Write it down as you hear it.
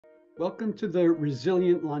Welcome to the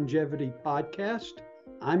Resilient Longevity Podcast.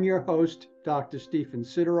 I'm your host, Dr. Stephen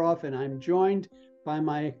Sidoroff, and I'm joined by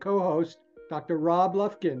my co-host, Dr. Rob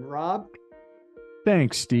Lufkin. Rob?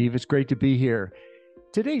 Thanks, Steve. It's great to be here.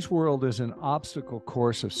 Today's world is an obstacle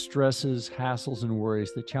course of stresses, hassles, and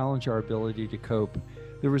worries that challenge our ability to cope.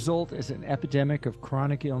 The result is an epidemic of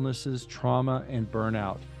chronic illnesses, trauma, and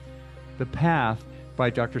burnout. The Path by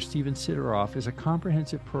Dr. Stephen Sidoroff is a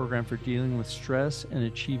comprehensive program for dealing with stress and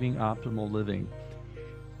achieving optimal living.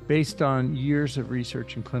 Based on years of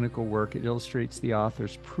research and clinical work, it illustrates the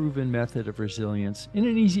author's proven method of resilience in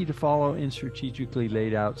an easy-to-follow and strategically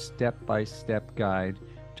laid out step-by-step guide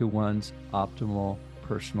to one's optimal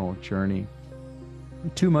personal journey.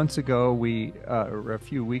 2 months ago, or a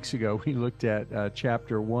few weeks ago, we looked at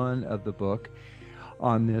chapter 1 of the book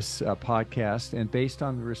on this podcast, and based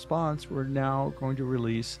on the response, we're now going to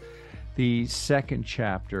release the second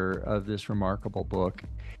chapter of this remarkable book.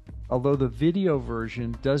 Although the video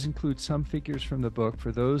version does include some figures from the book,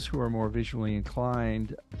 for those who are more visually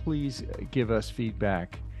inclined, please give us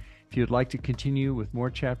feedback. If you'd like to continue with more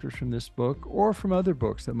chapters from this book or from other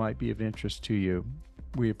books that might be of interest to you,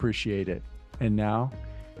 we appreciate it. And now,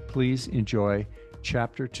 please enjoy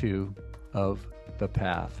Chapter 2 of The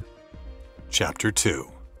Path. Chapter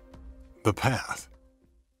 2, The Path,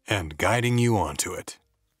 and Guiding You Onto It.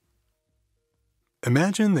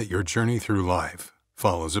 Imagine that your journey through life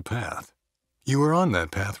follows a path. You are on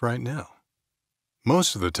that path right now.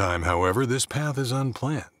 Most of the time, however, this path is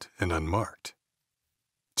unplanned and unmarked.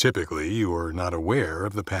 Typically, you are not aware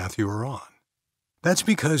of the path you are on. That's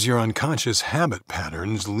because your unconscious habit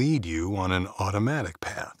patterns lead you on an automatic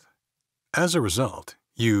path. As a result,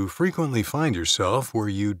 you frequently find yourself where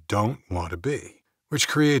you don't want to be, which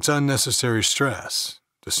creates unnecessary stress,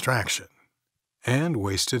 distraction, and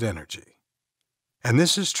wasted energy. And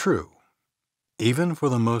this is true, even for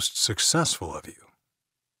the most successful of you.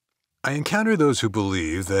 I encounter those who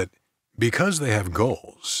believe that because they have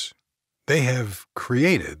goals, they have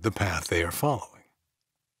created the path they are following.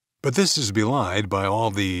 But this is belied by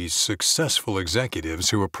all the successful executives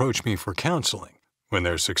who approach me for counseling when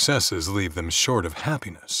their successes leave them short of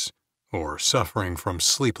happiness, or suffering from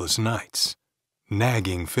sleepless nights,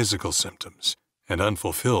 nagging physical symptoms, and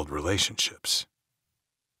unfulfilled relationships.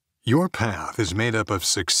 Your path is made up of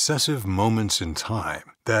successive moments in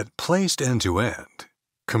time that, placed end to end,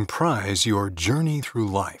 comprise your journey through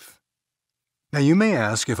life. Now, you may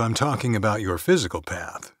ask if I'm talking about your physical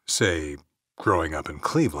path, say, growing up in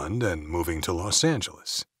Cleveland and moving to Los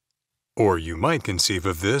Angeles. Or you might conceive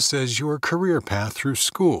of this as your career path through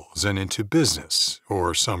schools and into business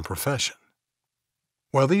or some profession.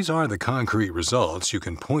 While these are the concrete results you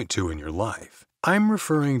can point to in your life, I'm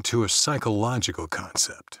referring to a psychological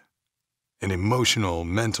concept, an emotional,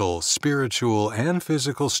 mental, spiritual, and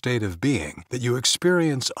physical state of being that you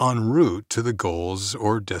experience en route to the goals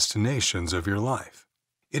or destinations of your life.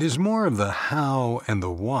 It is more of the how and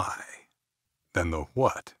the why than the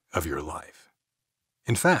what of your life.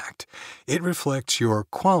 In fact, it reflects your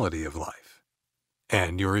quality of life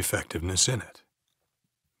and your effectiveness in it.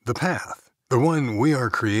 The path, the one we are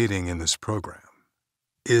creating in this program,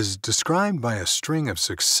 is described by a string of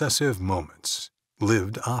successive moments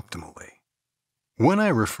lived optimally. When I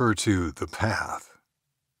refer to the path,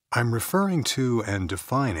 I'm referring to and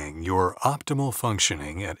defining your optimal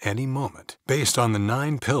functioning at any moment based on the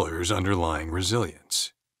 9 pillars underlying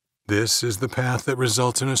resilience. This is the path that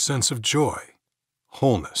results in a sense of joy,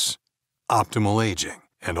 wholeness, optimal aging,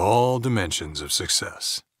 and all dimensions of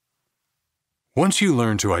success. Once you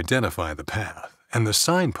learn to identify the path and the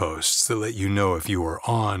signposts that let you know if you are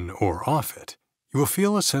on or off it, you will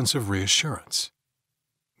feel a sense of reassurance.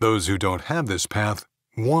 Those who don't have this path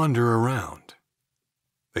wander around.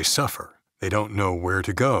 They suffer. They don't know where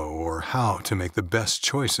to go or how to make the best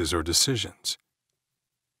choices or decisions.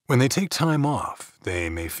 When they take time off, they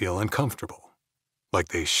may feel uncomfortable, like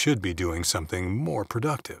they should be doing something more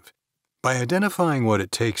productive. By identifying what it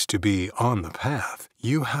takes to be on the path,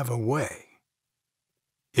 you have a way.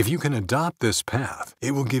 If you can adopt this path,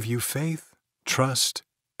 it will give you faith, trust,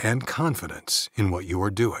 and confidence in what you are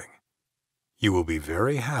doing. You will be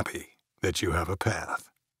very happy that you have a path.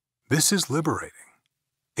 This is liberating.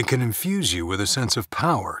 It can infuse you with a sense of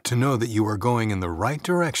power to know that you are going in the right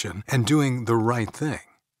direction and doing the right thing.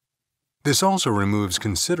 This also removes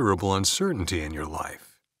considerable uncertainty in your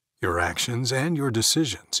life, your actions, and your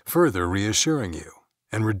decisions, further reassuring you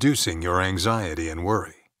and reducing your anxiety and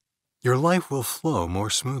worry. Your life will flow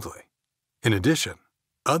more smoothly. In addition,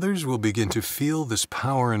 others will begin to feel this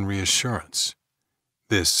power and reassurance,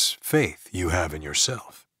 this faith you have in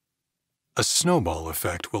yourself. A snowball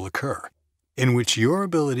effect will occur. in which your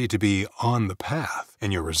ability to be on the path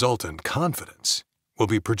and your resultant confidence will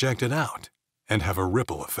be projected out and have a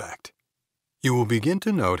ripple effect. You will begin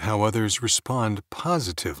to note how others respond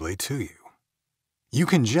positively to you. You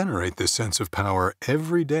can generate this sense of power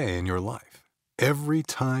every day in your life, every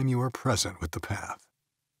time you are present with the path.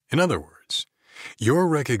 In other words, your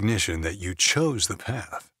recognition that you chose the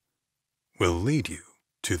path will lead you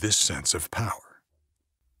to this sense of power.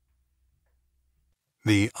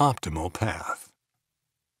 The optimal path.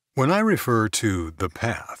 When I refer to the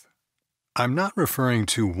path, I'm not referring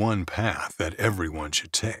to one path that everyone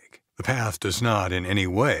should take. The path does not in any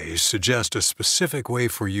way suggest a specific way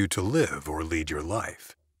for you to live or lead your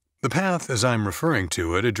life. The path, as I'm referring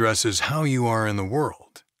to it, addresses how you are in the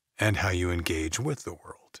world and how you engage with the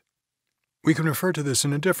world. We can refer to this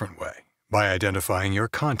in a different way, by identifying your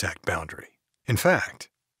contact boundary. In fact,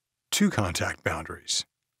 two contact boundaries.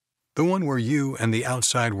 The one where you and the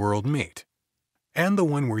outside world meet, and the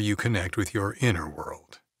one where you connect with your inner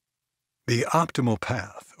world. The optimal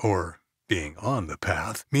path, or being on the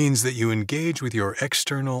path, means that you engage with your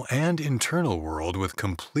external and internal world with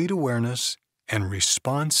complete awareness and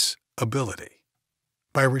response ability.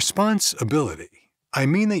 By response ability, I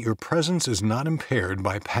mean that your presence is not impaired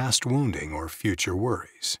by past wounding or future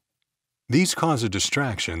worries. These cause a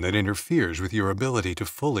distraction that interferes with your ability to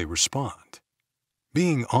fully respond.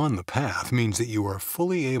 Being on the path means that you are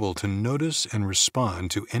fully able to notice and respond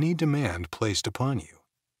to any demand placed upon you.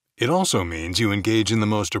 It also means you engage in the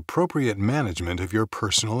most appropriate management of your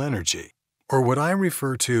personal energy, or what I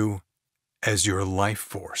refer to as your life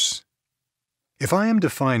force. If I am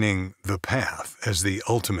defining the path as the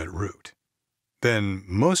ultimate route, then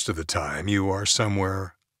most of the time you are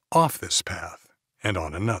somewhere off this path and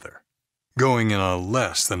on another, going in a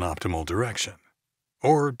less than optimal direction,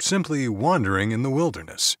 or simply wandering in the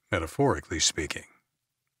wilderness, metaphorically speaking.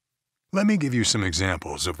 Let me give you some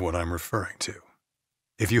examples of what I'm referring to.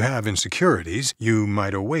 If you have insecurities, you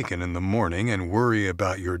might awaken in the morning and worry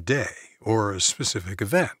about your day or a specific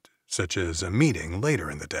event, such as a meeting later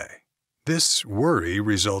in the day. This worry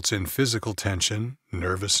results in physical tension,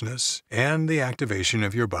 nervousness, and the activation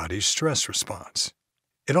of your body's stress response.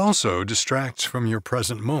 It also distracts from your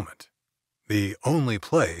present moment, the only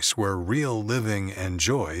place where real living and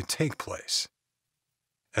joy take place.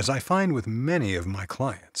 As I find with many of my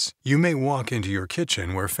clients, you may walk into your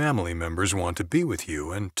kitchen where family members want to be with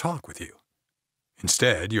you and talk with you.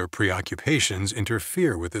 Instead, your preoccupations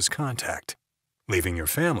interfere with this contact, leaving your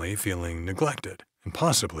family feeling neglected and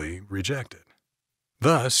possibly rejected.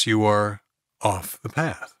 Thus, you are off the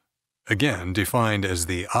path, again defined as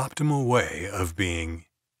the optimal way of being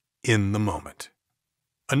in the moment.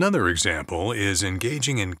 Another example is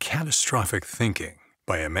engaging in catastrophic thinking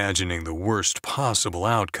by imagining the worst possible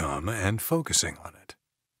outcome and focusing on it.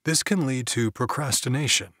 This can lead to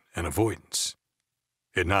procrastination and avoidance.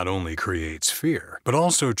 It not only creates fear, but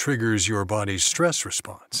also triggers your body's stress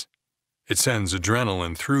response. It sends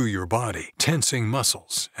adrenaline through your body, tensing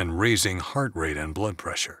muscles and raising heart rate and blood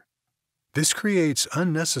pressure. This creates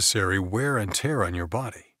unnecessary wear and tear on your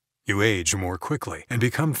body. You age more quickly and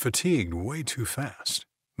become fatigued way too fast.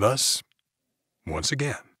 Thus, once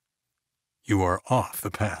again, you are off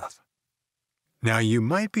the path. Now you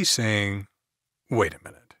might be saying, wait a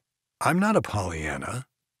minute, I'm not a Pollyanna.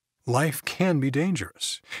 Life can be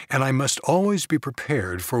dangerous, and I must always be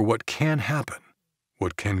prepared for what can happen,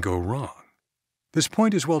 what can go wrong. This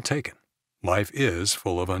point is well taken. Life is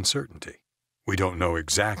full of uncertainty. We don't know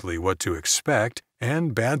exactly what to expect,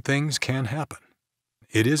 and bad things can happen.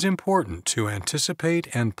 It is important to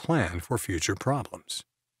anticipate and plan for future problems.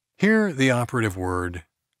 Here, the operative word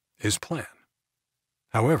is plan.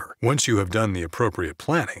 However, once you have done the appropriate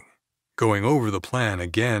planning, going over the plan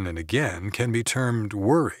again and again can be termed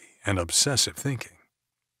worry and obsessive thinking.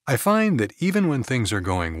 I find that even when things are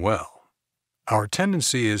going well, our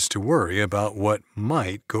tendency is to worry about what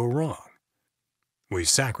might go wrong. We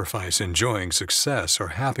sacrifice enjoying success or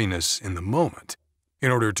happiness in the moment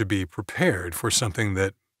in order to be prepared for something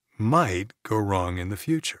that might go wrong in the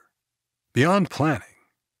future. Beyond planning,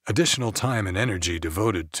 additional time and energy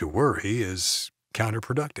devoted to worry is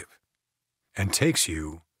counterproductive and takes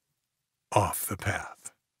you off the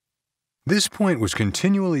path. This point was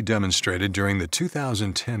continually demonstrated during the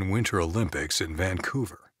 2010 Winter Olympics in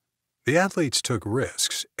Vancouver. The athletes took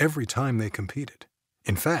risks every time they competed.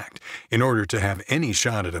 In fact, in order to have any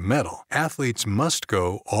shot at a medal, athletes must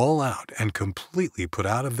go all out and completely put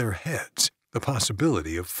out of their heads the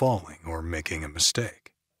possibility of falling or making a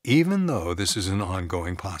mistake, even though this is an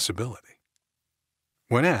ongoing possibility.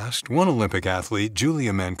 When asked, one Olympic athlete,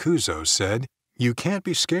 Julia Mancuso, said, "You can't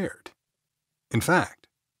be scared. In fact,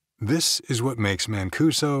 This is what makes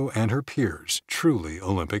Mancuso and her peers truly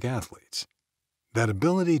Olympic athletes. That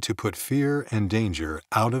ability to put fear and danger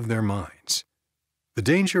out of their minds. The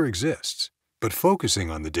danger exists, but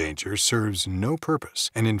focusing on the danger serves no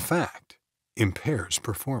purpose and, in fact, impairs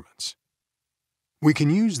performance. We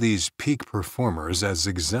can use these peak performers as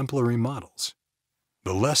exemplary models.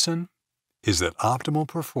 The lesson is that optimal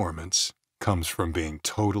performance comes from being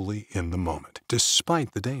totally in the moment,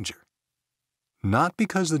 despite the danger. Not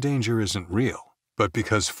because the danger isn't real, but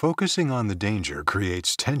because focusing on the danger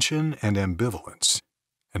creates tension and ambivalence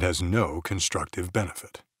and has no constructive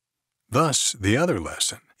benefit. Thus, the other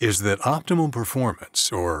lesson is that optimal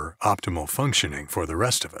performance, or optimal functioning for the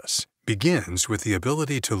rest of us, begins with the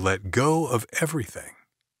ability to let go of everything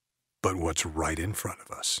but what's right in front of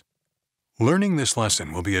us. Learning this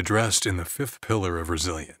lesson will be addressed in the fifth pillar of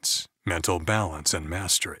resilience, mental balance and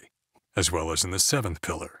mastery, as well as in the seventh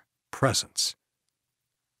pillar, presence.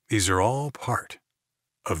 These are all part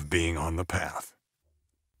of being on the path.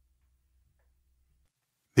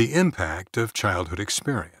 The impact of childhood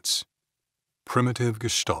experience. Primitive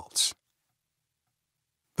gestalts.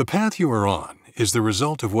 The path you are on is the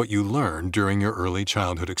result of what you learned during your early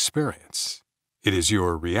childhood experience. It is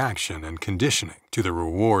your reaction and conditioning to the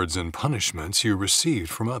rewards and punishments you received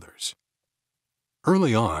from others.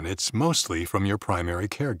 Early on, it's mostly from your primary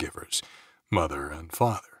caregivers, mother and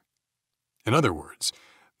father. In other words,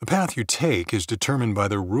 the path you take is determined by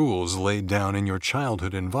the rules laid down in your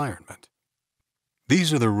childhood environment.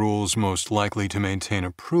 These are the rules most likely to maintain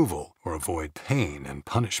approval or avoid pain and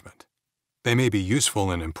punishment. They may be useful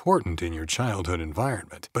and important in your childhood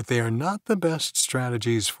environment, but they are not the best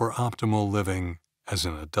strategies for optimal living as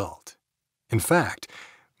an adult. In fact,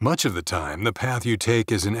 much of the time, the path you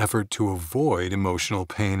take is an effort to avoid emotional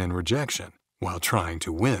pain and rejection while trying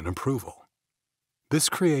to win approval. This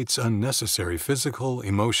creates unnecessary physical,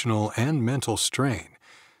 emotional, and mental strain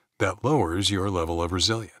that lowers your level of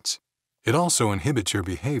resilience. It also inhibits your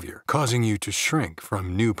behavior, causing you to shrink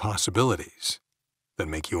from new possibilities that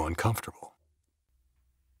make you uncomfortable.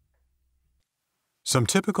 Some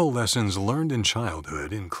typical lessons learned in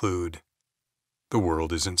childhood include: the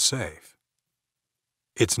world isn't safe.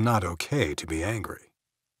 It's not okay to be angry.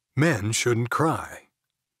 Men shouldn't cry.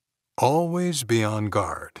 Always be on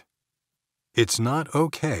guard. It's not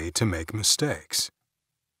okay to make mistakes.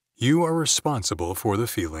 You are responsible for the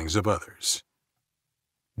feelings of others.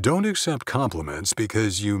 Don't accept compliments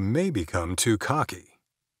because you may become too cocky.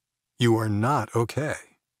 You are not okay.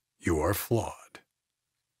 You are flawed.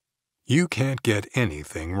 You can't get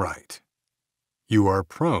anything right. You are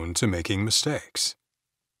prone to making mistakes.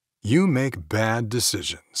 You make bad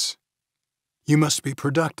decisions. You must be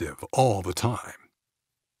productive all the time.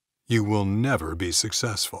 You will never be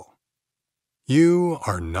successful. You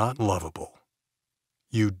are not lovable.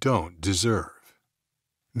 You don't deserve.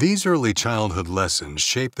 These early childhood lessons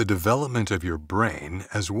shape the development of your brain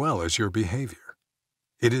as well as your behavior.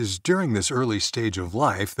 It is during this early stage of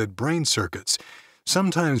life that brain circuits,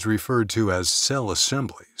 sometimes referred to as cell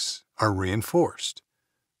assemblies, are reinforced.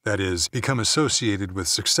 That is, become associated with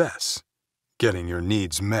success, getting your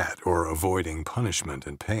needs met or avoiding punishment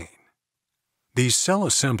and pain. These cell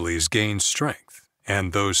assemblies gain strength,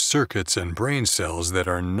 and those circuits and brain cells that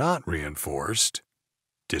are not reinforced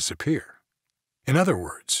disappear. In other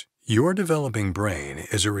words, your developing brain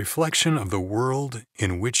is a reflection of the world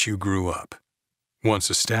in which you grew up.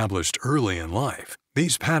 Once established early in life,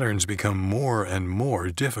 these patterns become more and more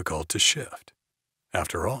difficult to shift.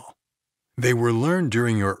 After all, they were learned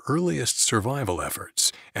during your earliest survival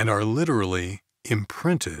efforts and are literally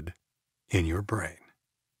imprinted in your brain.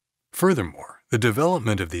 Furthermore, the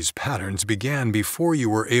development of these patterns began before you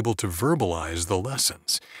were able to verbalize the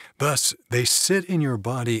lessons. Thus, they sit in your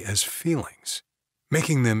body as feelings,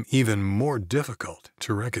 making them even more difficult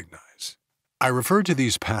to recognize. I refer to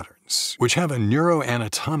these patterns, which have a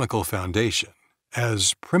neuroanatomical foundation,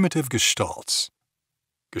 as primitive gestalts.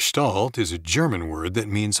 Gestalt is a German word that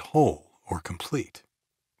means whole or complete.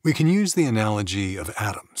 We can use the analogy of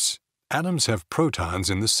atoms. Atoms have protons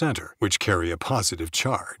in the center, which carry a positive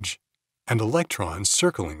charge, and electrons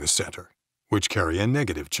circling the center, which carry a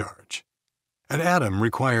negative charge. An atom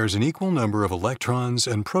requires an equal number of electrons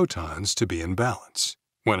and protons to be in balance.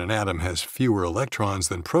 When an atom has fewer electrons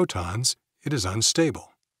than protons, it is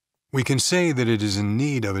unstable. We can say that it is in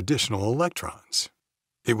need of additional electrons.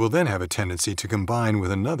 It will then have a tendency to combine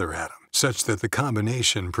with another atom, such that the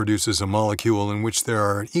combination produces a molecule in which there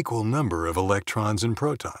are an equal number of electrons and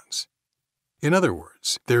protons. In other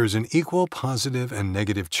words, there is an equal positive and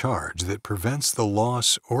negative charge that prevents the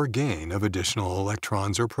loss or gain of additional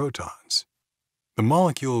electrons or protons. The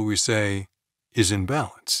molecule, we say, is in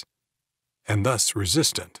balance, and thus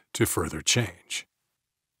resistant to further change.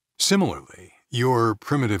 Similarly, your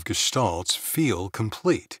primitive gestalts feel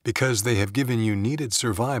complete because they have given you needed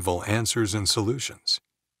survival answers and solutions.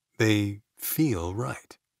 They feel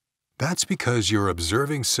right. That's because your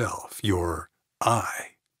observing self, your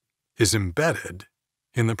I, is embedded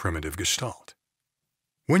in the primitive gestalt.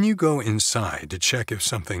 When you go inside to check if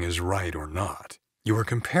something is right or not, you are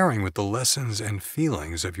comparing with the lessons and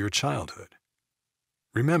feelings of your childhood.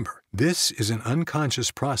 Remember, this is an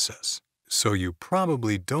unconscious process, so you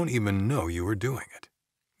probably don't even know you are doing it.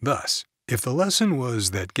 Thus, if the lesson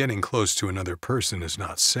was that getting close to another person is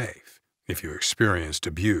not safe, if you experienced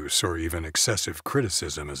abuse or even excessive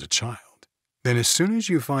criticism as a child, then as soon as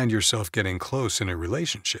you find yourself getting close in a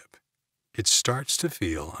relationship, it starts to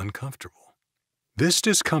feel uncomfortable. This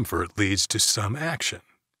discomfort leads to some action,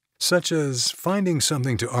 such as finding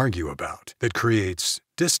something to argue about that creates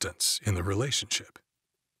distance in the relationship.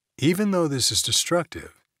 Even though this is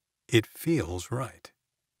destructive, it feels right.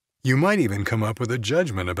 You might even come up with a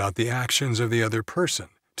judgment about the actions of the other person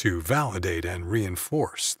to validate and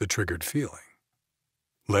reinforce the triggered feeling.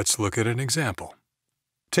 Let's look at an example.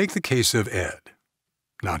 Take the case of Ed,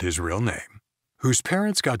 not his real name, whose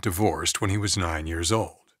parents got divorced when he was 9 years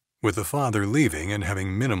old, with the father leaving and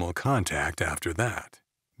having minimal contact after that.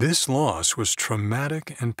 This loss was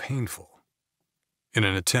traumatic and painful. In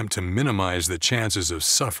an attempt to minimize the chances of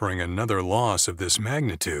suffering another loss of this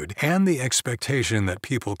magnitude and the expectation that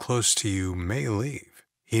people close to you may leave,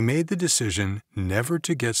 he made the decision never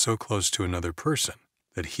to get so close to another person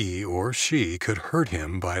that he or she could hurt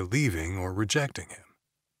him by leaving or rejecting him.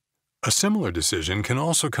 A similar decision can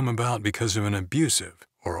also come about because of an abusive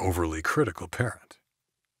or overly critical parent.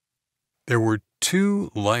 There were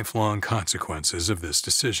 2 lifelong consequences of this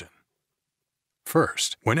decision.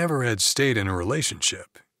 First, whenever Ed stayed in a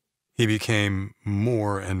relationship, he became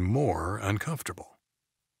more and more uncomfortable.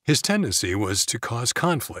 His tendency was to cause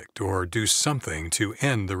conflict or do something to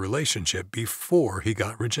end the relationship before he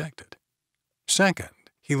got rejected. Second,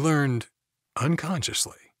 he learned,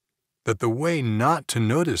 unconsciously, that the way not to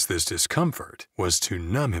notice this discomfort was to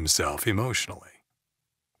numb himself emotionally.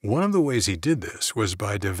 One of the ways he did this was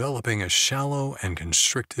by developing a shallow and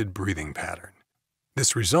constricted breathing pattern.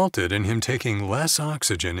 This resulted in him taking less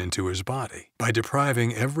oxygen into his body. By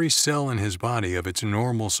depriving every cell in his body of its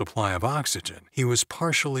normal supply of oxygen, he was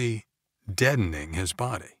partially deadening his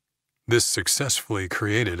body. This successfully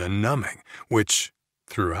created a numbing, which,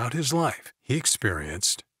 throughout his life, he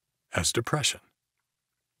experienced as depression.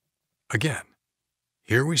 Again,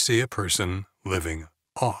 here we see a person living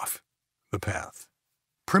off the path.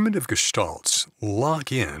 Primitive gestalts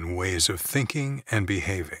lock in ways of thinking and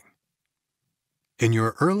behaving. In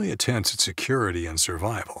your early attempts at security and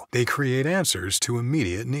survival, they create answers to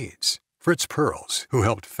immediate needs. Fritz Perls, who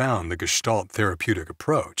helped found the Gestalt therapeutic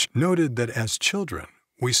approach, noted that as children,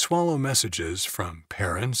 we swallow messages from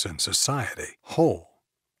parents and society whole,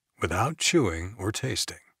 without chewing or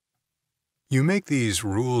tasting. You make these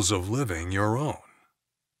rules of living your own,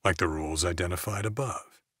 like the rules identified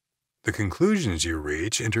above. The conclusions you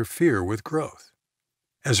reach interfere with growth.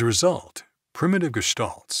 As a result, primitive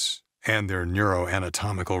gestalts and their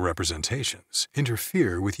neuroanatomical representations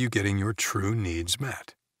interfere with you getting your true needs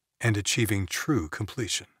met and achieving true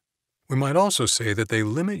completion. We might also say that they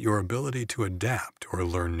limit your ability to adapt or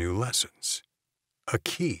learn new lessons, a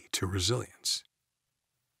key to resilience.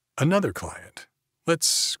 Another client,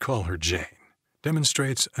 let's call her Jane,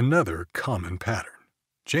 demonstrates another common pattern.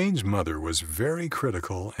 Jane's mother was very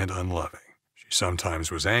critical and unloving. She sometimes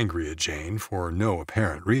was angry at Jane for no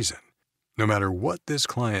apparent reason. No matter what this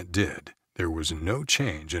client did, there was no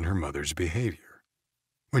change in her mother's behavior.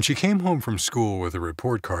 When she came home from school with a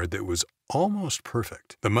report card that was almost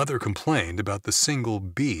perfect, the mother complained about the single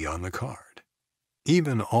B on the card.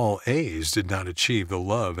 Even all A's did not achieve the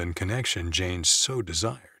love and connection Jane so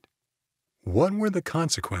desired. What were the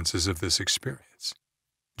consequences of this experience?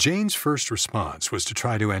 Jane's first response was to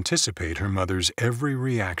try to anticipate her mother's every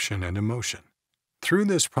reaction and emotion. Through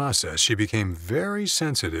this process, she became very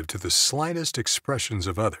sensitive to the slightest expressions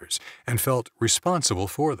of others and felt responsible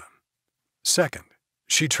for them. Second,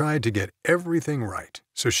 she tried to get everything right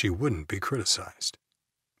so she wouldn't be criticized.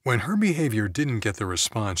 When her behavior didn't get the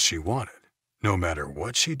response she wanted, no matter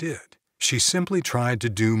what she did, she simply tried to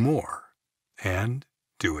do more and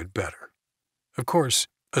do it better. Of course,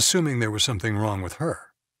 assuming there was something wrong with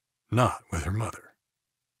her, not with her mother.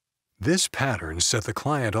 This pattern set the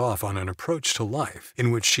client off on an approach to life in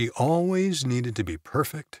which she always needed to be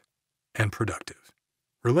perfect and productive.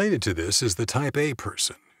 Related to this is the type A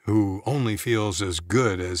person, who only feels as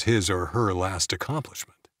good as his or her last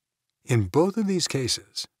accomplishment. In both of these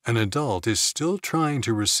cases, an adult is still trying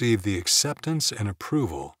to receive the acceptance and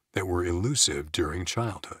approval that were elusive during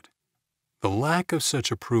childhood. The lack of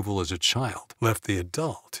such approval as a child left the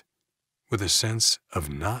adult with a sense of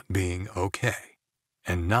not being okay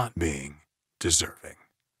and not being deserving.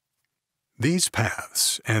 These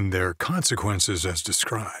paths and their consequences as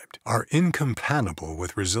described are incompatible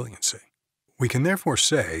with resiliency. We can therefore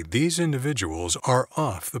say these individuals are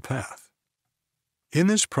off the path. In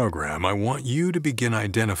this program, I want you to begin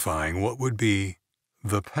identifying what would be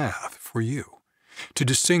the path for you, to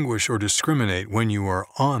distinguish or discriminate when you are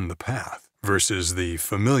on the path versus the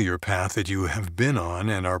familiar path that you have been on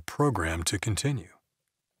and are programmed to continue.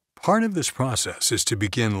 Part of this process is to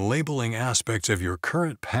begin labeling aspects of your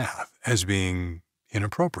current path as being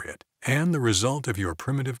inappropriate and the result of your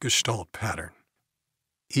primitive Gestalt pattern.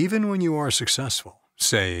 Even when you are successful,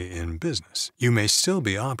 say in business, you may still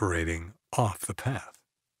be operating off the path.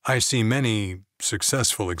 I see many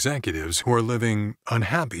successful executives who are living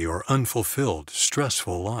unhappy or unfulfilled,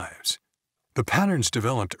 stressful lives. The patterns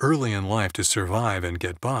developed early in life to survive and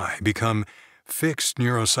get by become fixed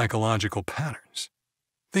neuropsychological patterns.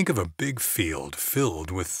 Think of a big field filled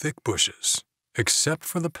with thick bushes, except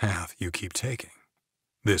for the path you keep taking.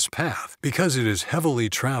 This path, because it is heavily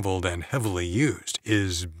traveled and heavily used,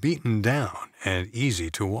 is beaten down and easy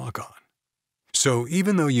to walk on. So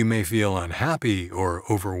even though you may feel unhappy or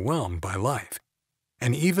overwhelmed by life,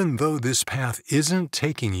 and even though this path isn't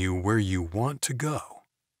taking you where you want to go,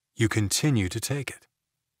 you continue to take it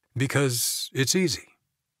because it's easy,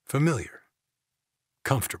 familiar,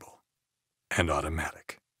 comfortable, and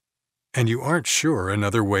automatic. And you aren't sure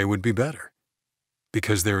another way would be better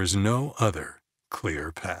because there is no other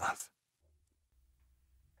clear path.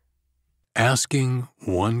 Asking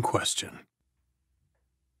one question.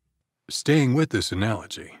 Staying with this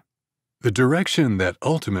analogy, the direction that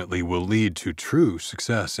ultimately will lead to true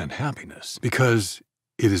success and happiness, because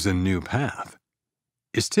it is a new path,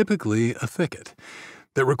 is typically a thicket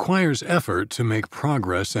that requires effort to make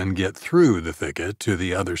progress and get through the thicket to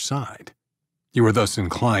the other side. You are thus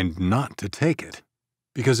inclined not to take it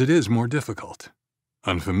because it is more difficult,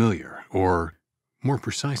 unfamiliar, or, more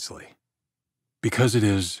precisely, because it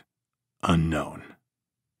is unknown.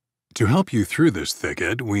 To help you through this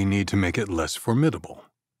thicket, we need to make it less formidable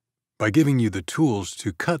by giving you the tools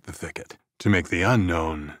to cut the thicket, to make the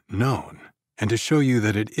unknown known, and to show you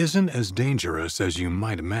that it isn't as dangerous as you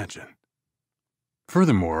might imagine.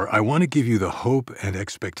 Furthermore, I want to give you the hope and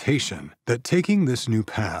expectation that taking this new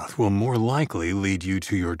path will more likely lead you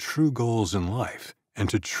to your true goals in life and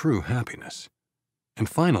to true happiness. And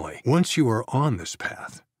finally, once you are on this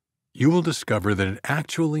path, you will discover that it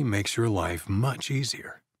actually makes your life much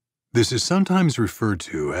easier. This is sometimes referred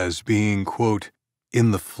to as being, quote,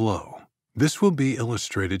 in the flow. This will be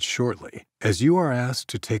illustrated shortly as you are asked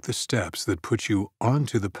to take the steps that put you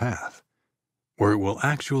onto the path, where it will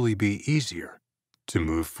actually be easier to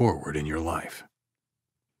move forward in your life.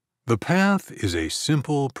 The path is a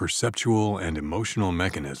simple perceptual and emotional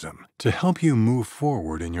mechanism to help you move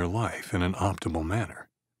forward in your life in an optimal manner,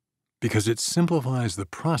 because it simplifies the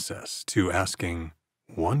process to asking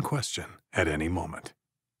one question at any moment.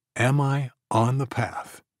 Am I on the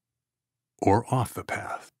path or off the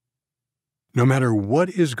path? No matter what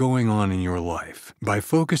is going on in your life, by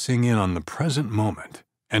focusing in on the present moment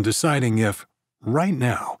and deciding if, right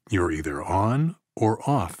now, you're either on or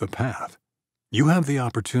off the path, you have the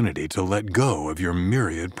opportunity to let go of your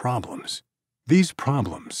myriad problems. These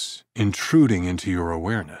problems, intruding into your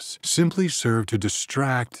awareness, simply serve to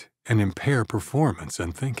distract and impair performance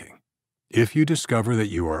and thinking. If you discover that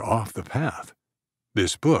you are off the path,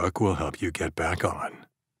 this book will help you get back on.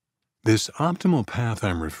 This optimal path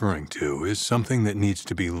I'm referring to is something that needs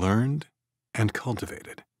to be learned and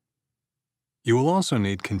cultivated. You will also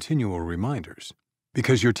need continual reminders,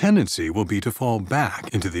 because your tendency will be to fall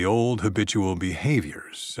back into the old habitual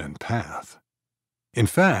behaviors and path. In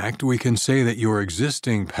fact, we can say that your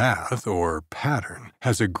existing path or pattern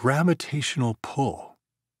has a gravitational pull.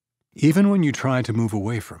 Even when you try to move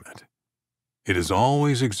away from it, it is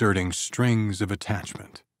always exerting strings of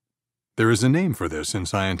attachment. There is a name for this in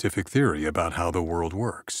scientific theory about how the world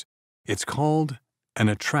works. It's called an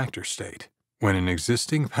attractor state, when an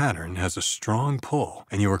existing pattern has a strong pull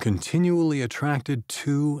and you are continually attracted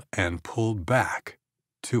to and pulled back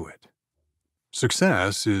to it.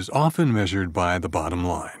 Success is often measured by the bottom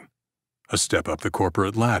line, a step up the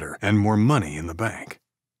corporate ladder and more money in the bank.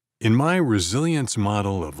 In my resilience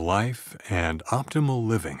model of life and optimal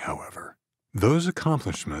living, however, those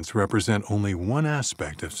accomplishments represent only one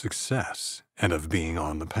aspect of success and of being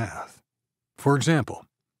on the path. For example,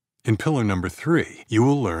 In pillar number 3, you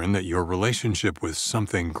will learn that your relationship with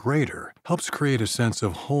something greater helps create a sense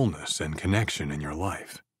of wholeness and connection in your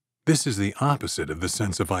life. This is the opposite of the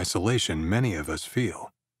sense of isolation many of us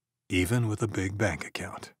feel, even with a big bank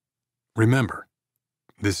account. Remember,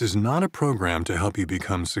 this is not a program to help you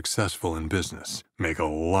become successful in business, make a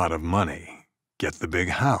lot of money, get the big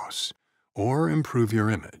house, or improve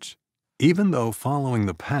your image, even though following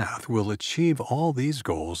the path will achieve all these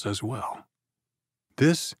goals as well.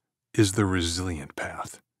 This is the resilient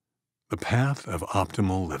path, the path of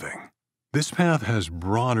optimal living. This path has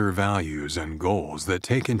broader values and goals that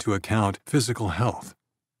take into account physical health,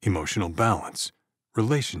 emotional balance,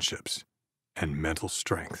 relationships, and mental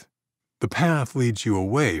strength. The path leads you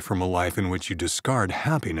away from a life in which you discard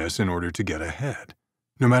happiness in order to get ahead,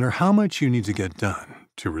 no matter how much you need to get done,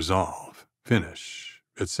 to resolve, finish,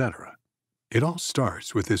 etc. It all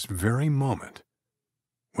starts with this very moment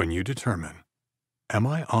when you determine, am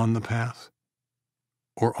I on the path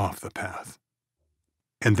or off the path?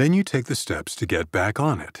 And then you take the steps to get back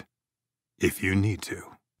on it, if you need to.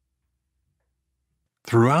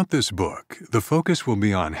 Throughout this book, the focus will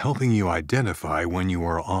be on helping you identify when you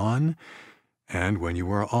are on and when you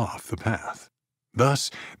are off the path. Thus,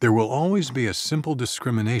 there will always be a simple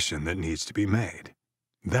discrimination that needs to be made.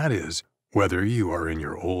 That is, whether you are in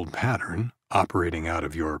your old pattern, operating out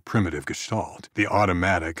of your primitive gestalt, the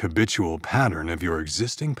automatic, habitual pattern of your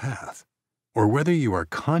existing path, or whether you are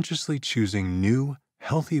consciously choosing new,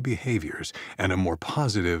 healthy behaviors and a more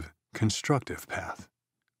positive, constructive path.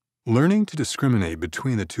 Learning to discriminate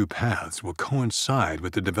between the two paths will coincide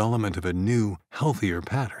with the development of a new, healthier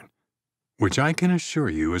pattern, which I can assure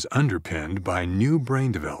you is underpinned by new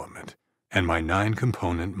brain development and my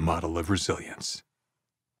 9-component model of resilience.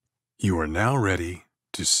 You are now ready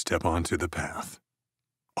to step onto the path.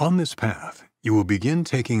 On this path, you will begin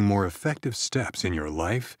taking more effective steps in your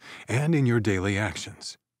life and in your daily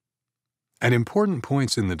actions. At important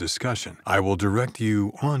points in the discussion, I will direct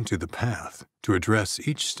you onto the path to address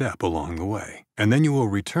each step along the way, and then you will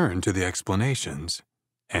return to the explanations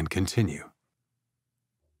and continue.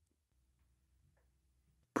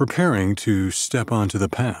 Preparing to step onto the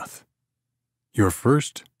path. Your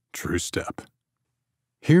first true step.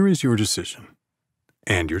 Here is your decision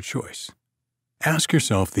and your choice. Ask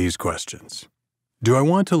yourself these questions. Do I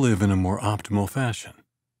want to live in a more optimal fashion?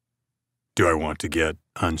 Do I want to get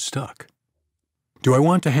unstuck? Do I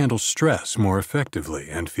want to handle stress more effectively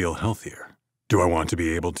and feel healthier? Do I want to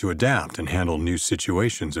be able to adapt and handle new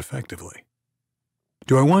situations effectively?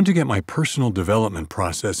 Do I want to get my personal development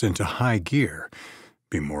process into high gear,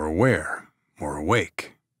 be more aware, more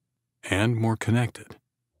awake, and more connected?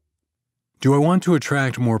 Do I want to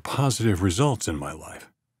attract more positive results in my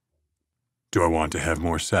life? Do I want to have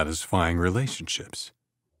more satisfying relationships?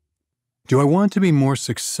 Do I want to be more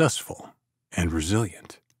successful and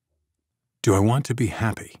resilient? Do I want to be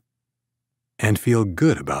happy and feel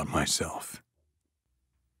good about myself?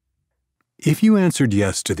 If you answered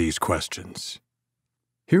yes to these questions,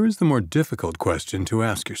 here is the more difficult question to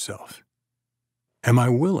ask yourself. Am I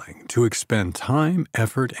willing to expend time,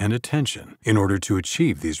 effort, and attention in order to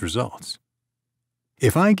achieve these results?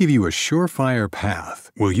 If I give you a surefire path,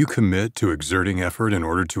 will you commit to exerting effort in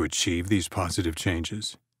order to achieve these positive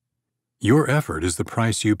changes? Your effort is the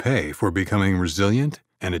price you pay for becoming resilient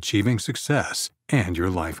and achieving success and your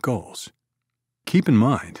life goals. Keep in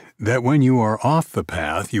mind that when you are off the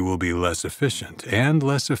path, you will be less efficient and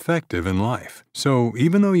less effective in life. So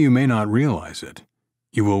even though you may not realize it,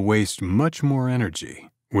 you will waste much more energy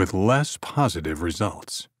with less positive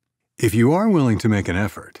results. If you are willing to make an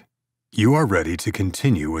effort, you are ready to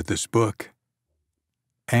continue with this book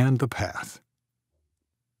and the path.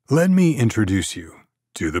 Let me introduce you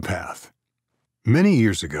to the path. Many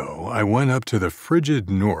years ago, I went up to the frigid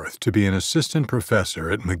north to be an assistant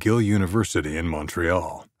professor at McGill University in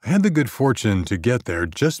Montreal. I had the good fortune to get there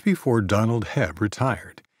just before Donald Hebb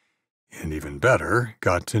retired, and even better,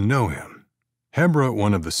 got to know him. Hebb wrote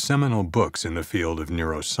one of the seminal books in the field of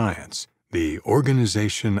neuroscience, The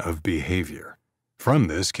Organization of Behavior. From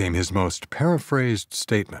this came his most paraphrased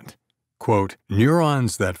statement, quote,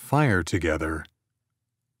 "Neurons that fire together,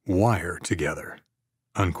 wire together,"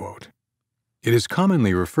 unquote. It is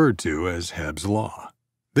commonly referred to as Hebb's Law.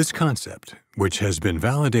 This concept, which has been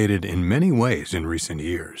validated in many ways in recent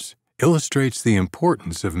years, illustrates the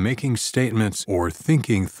importance of making statements or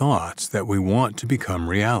thinking thoughts that we want to become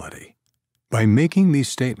reality. By making these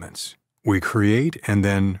statements, we create and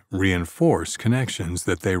then reinforce connections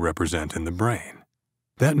that they represent in the brain.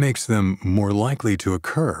 That makes them more likely to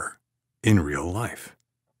occur in real life.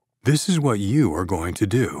 This is what you are going to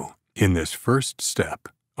do in this first step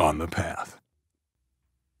on the path.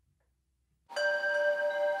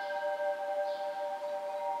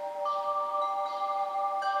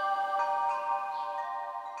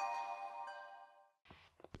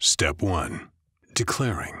 Step 1.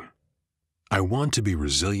 Declaring. I want to be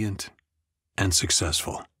resilient and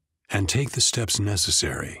successful, and take the steps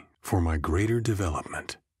necessary for my greater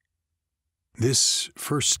development. This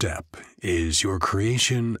first step is your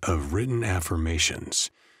creation of written affirmations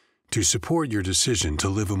to support your decision to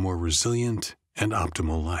live a more resilient and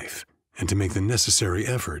optimal life, and to make the necessary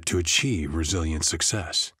effort to achieve resilient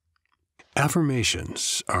success.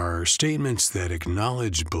 Affirmations are statements that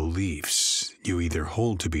acknowledge beliefs you either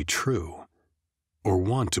hold to be true or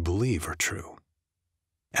want to believe are true.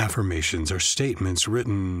 Affirmations are statements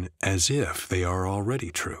written as if they are already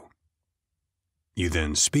true. You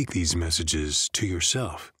then speak these messages to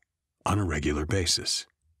yourself on a regular basis.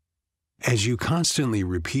 As you constantly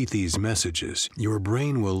repeat these messages, your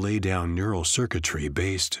brain will lay down neural circuitry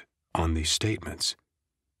based on these statements.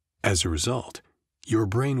 As a result, your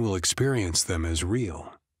brain will experience them as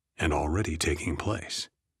real and already taking place.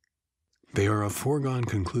 They are a foregone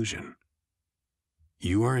conclusion.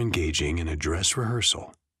 You are engaging in a dress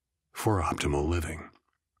rehearsal for optimal living.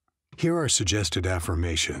 Here are suggested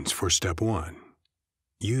affirmations for step 1.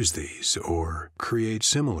 Use these or create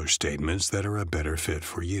similar statements that are a better fit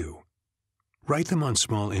for you. Write them on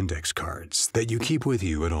small index cards that you keep with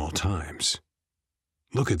you at all times.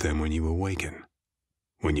 Look at them when you awaken,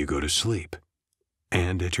 when you go to sleep,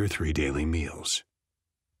 and at your 3 daily meals.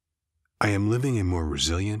 I am living a more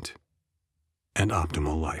resilient and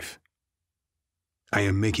optimal life. I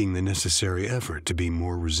am making the necessary effort to be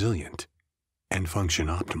more resilient and function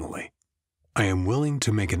optimally. I am willing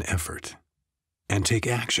to make an effort and take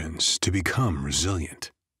actions to become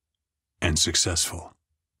resilient and successful.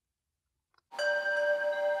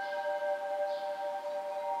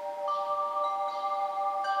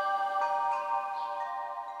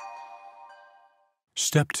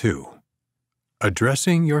 Step 2.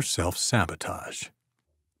 Addressing your self-sabotage.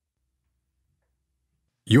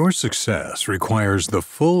 Your success requires the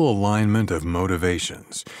full alignment of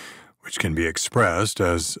motivations, which can be expressed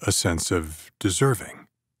as a sense of deserving.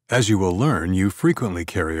 As you will learn, you frequently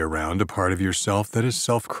carry around a part of yourself that is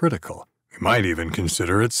self-critical. You might even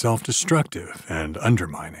consider it self-destructive and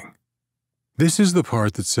undermining. This is the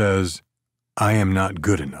part that says, "I am not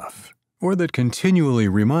good enough," or that continually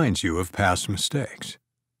reminds you of past mistakes.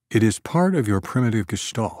 It is part of your primitive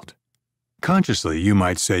gestalt. Consciously, you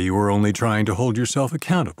might say you are only trying to hold yourself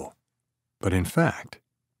accountable, but in fact,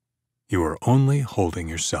 you are only holding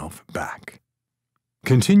yourself back.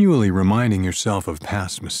 Continually reminding yourself of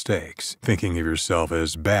past mistakes, thinking of yourself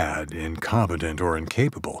as bad, incompetent, or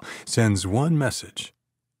incapable, sends one message: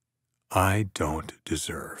 I don't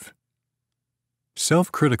deserve.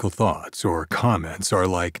 Self-critical thoughts or comments are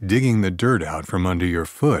like digging the dirt out from under your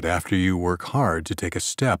foot after you work hard to take a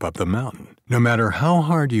step up the mountain. No matter how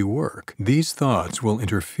hard you work, these thoughts will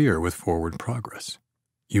interfere with forward progress.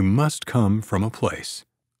 You must come from a place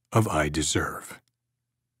of I deserve.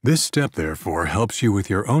 This step, therefore, helps you with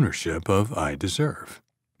your ownership of I deserve.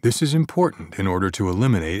 This is important in order to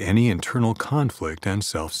eliminate any internal conflict and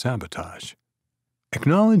self-sabotage.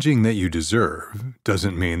 Acknowledging that you deserve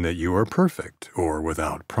doesn't mean that you are perfect or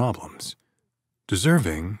without problems.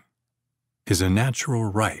 Deserving is a natural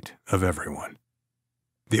right of everyone.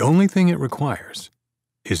 The only thing it requires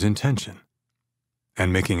is intention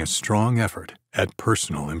and making a strong effort at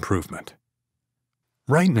personal improvement.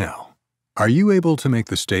 Right now, are you able to make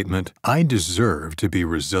the statement, I deserve to be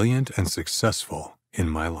resilient and successful in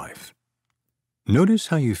my life? Notice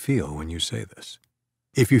how you feel when you say this.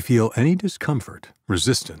 If you feel any discomfort,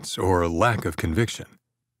 resistance, or lack of conviction,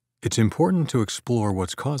 it's important to explore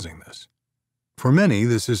what's causing this. For many,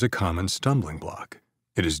 this is a common stumbling block.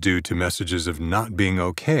 It is due to messages of not being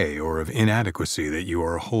okay or of inadequacy that you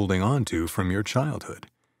are holding on to from your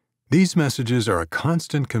childhood. These messages are a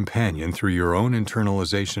constant companion through your own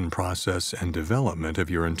internalization process and development of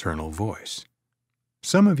your internal voice.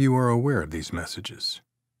 Some of you are aware of these messages.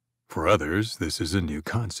 For others, this is a new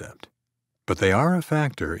concept. But they are a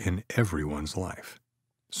factor in everyone's life.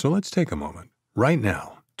 So let's take a moment, right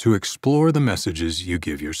now, to explore the messages you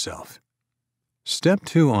give yourself. Step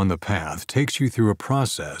 2 on the path takes you through a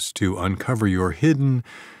process to uncover your hidden,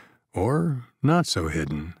 or not so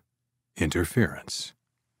hidden, interference.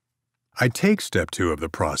 I take step 2 of the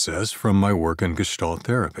process from my work in Gestalt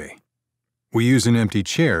therapy. We use an empty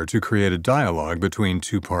chair to create a dialogue between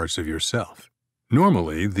two parts of yourself.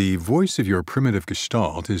 Normally, the voice of your primitive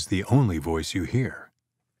gestalt is the only voice you hear.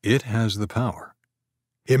 It has the power.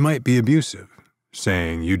 It might be abusive,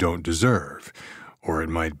 saying you don't deserve, or it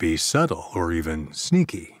might be subtle or even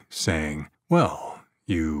sneaky, saying, well,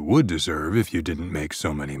 you would deserve if you didn't make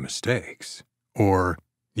so many mistakes, or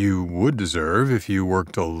you would deserve if you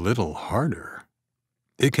worked a little harder.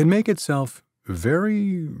 It can make itself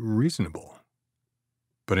very reasonable.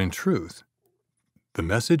 But in truth, the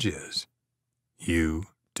message is, you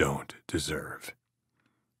don't deserve.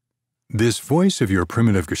 This voice of your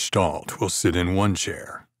primitive gestalt will sit in one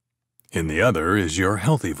chair. In the other is your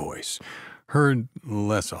healthy voice, heard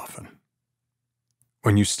less often.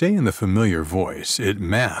 When you stay in the familiar voice, it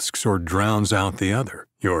masks or drowns out the other.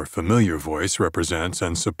 Your familiar voice represents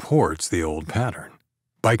and supports the old pattern.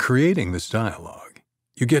 By creating this dialogue,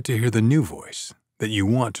 you get to hear the new voice that you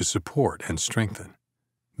want to support and strengthen,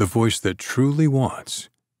 the voice that truly wants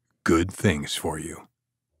good things for you.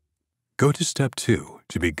 Go to step 2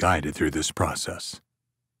 to be guided through this process.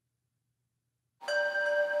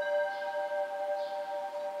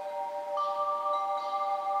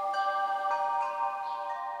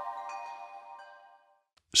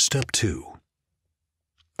 Step 2.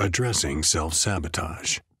 Addressing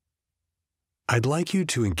self-sabotage. I'd like you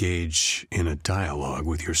to engage in a dialogue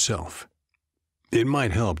with yourself. It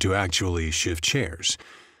might help to actually shift chairs,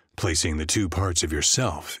 placing the two parts of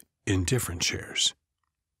yourself in different chairs.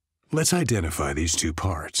 Let's identify these two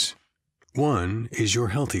parts. One is your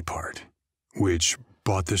healthy part, which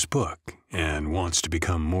bought this book and wants to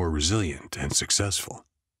become more resilient and successful.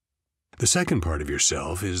 The second part of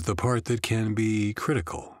yourself is the part that can be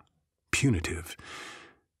critical, punitive,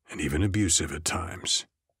 and even abusive at times.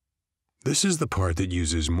 This is the part that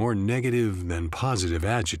uses more negative than positive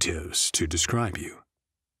adjectives to describe you.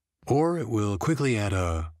 Or it will quickly add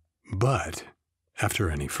a "but"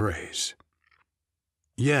 after any phrase.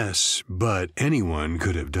 Yes, but anyone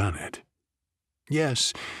could have done it.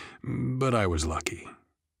 Yes, but I was lucky.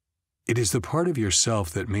 It is the part of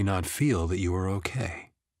yourself that may not feel that you are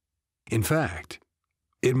okay. In fact,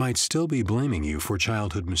 it might still be blaming you for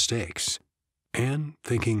childhood mistakes and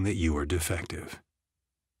thinking that you are defective.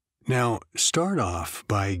 Now, start off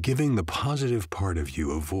by giving the positive part of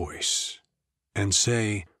you a voice and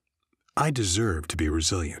say, I deserve to be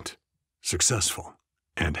resilient, successful,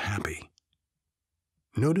 and happy.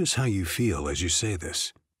 Notice how you feel as you say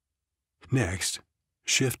this. Next,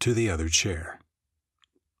 shift to the other chair.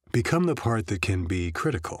 Become the part that can be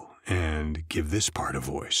critical and give this part a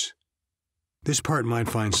voice. This part might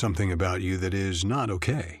find something about you that is not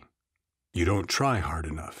okay. You don't try hard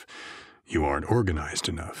enough. You aren't organized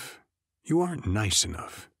enough. You aren't nice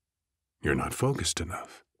enough. You're not focused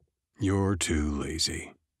enough. You're too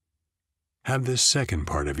lazy. Have this second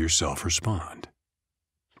part of yourself respond.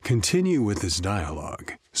 Continue with this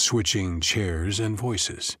dialogue, switching chairs and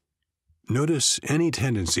voices. Notice any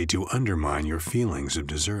tendency to undermine your feelings of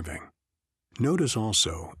deserving. Notice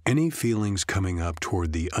also any feelings coming up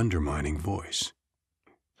toward the undermining voice.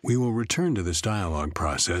 We will return to this dialogue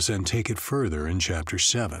process and take it further in Chapter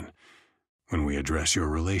 7, when we address your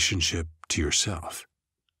relationship to yourself.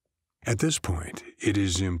 At this point, it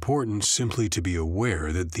is important simply to be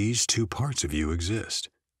aware that these two parts of you exist.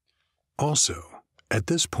 Also, at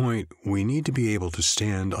this point, we need to be able to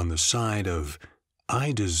stand on the side of,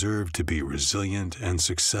 I deserve to be resilient and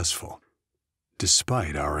successful,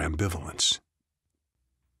 despite our ambivalence.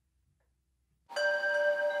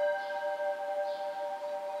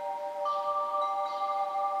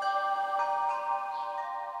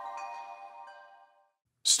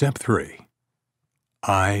 Step 3.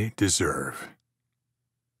 I deserve.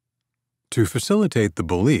 To facilitate the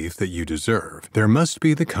belief that you deserve, there must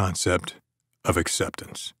be the concept of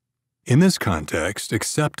acceptance. In this context,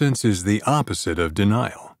 acceptance is the opposite of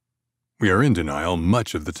denial. We are in denial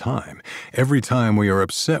much of the time. Every time we are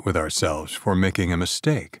upset with ourselves for making a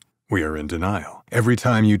mistake, we are in denial. Every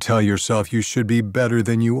time you tell yourself you should be better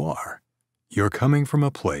than you are, you're coming from a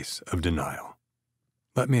place of denial.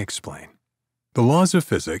 Let me explain. The laws of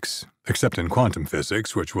physics, except in quantum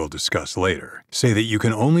physics, which we'll discuss later, say that you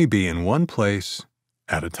can only be in one place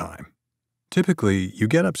at a time. Typically, you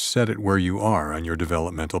get upset at where you are on your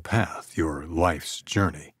developmental path, your life's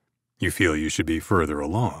journey. You feel you should be further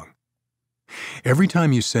along. Every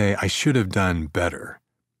time you say, I should have done better,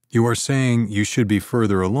 you are saying you should be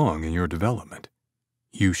further along in your development.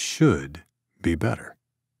 You should be better.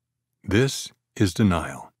 This is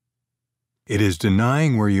denial. It is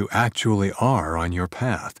denying where you actually are on your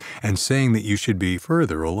path and saying that you should be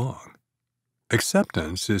further along.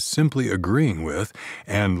 Acceptance is simply agreeing with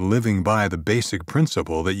and living by the basic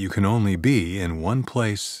principle that you can only be in one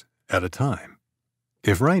place at a time.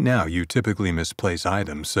 If right now you typically misplace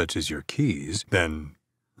items such as your keys, then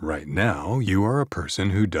right now you are a person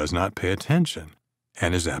who does not pay attention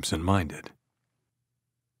and is absent-minded.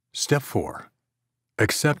 Step 4.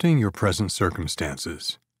 Accepting your present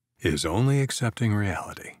circumstances is only accepting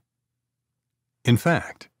reality. In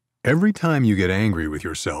fact, Every time you get angry with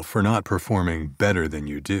yourself for not performing better than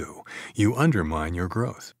you do, you undermine your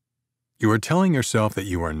growth. You are telling yourself that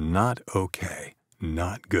you are not okay,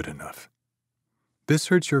 not good enough. This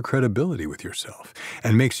hurts your credibility with yourself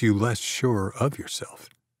and makes you less sure of yourself,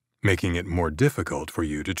 making it more difficult for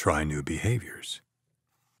you to try new behaviors.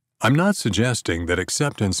 I'm not suggesting that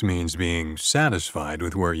acceptance means being satisfied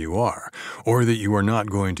with where you are, or that you are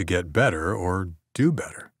not going to get better or do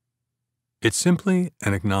better. It's simply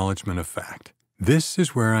an acknowledgement of fact. This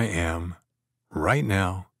is where I am, right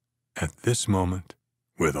now, at this moment,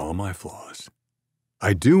 with all my flaws.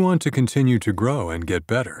 I do want to continue to grow and get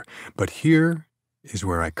better, but here is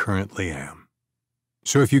where I currently am.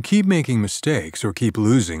 So if you keep making mistakes or keep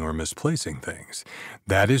losing or misplacing things,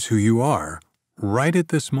 that is who you are right at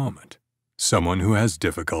this moment, someone who has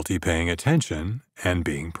difficulty paying attention and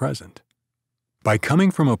being present. By coming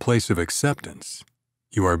from a place of acceptance,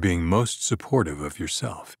 you are being most supportive of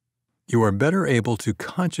yourself. You are better able to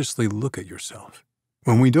consciously look at yourself.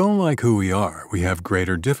 When we don't like who we are, we have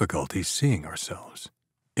greater difficulty seeing ourselves.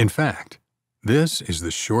 In fact, this is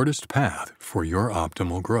the shortest path for your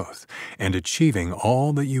optimal growth and achieving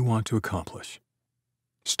all that you want to accomplish.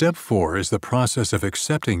 Step 4 is the process of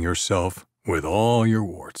accepting yourself with all your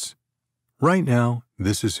warts. Right now,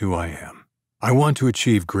 this is who I am. I want to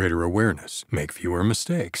achieve greater awareness, make fewer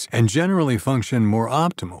mistakes, and generally function more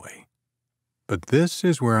optimally. But this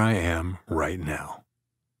is where I am right now.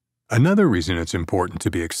 Another reason it's important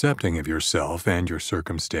to be accepting of yourself and your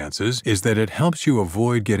circumstances is that it helps you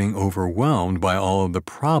avoid getting overwhelmed by all of the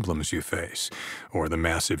problems you face or the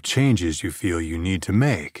massive changes you feel you need to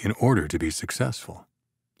make in order to be successful.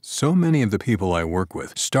 So many of the people I work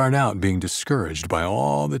with start out being discouraged by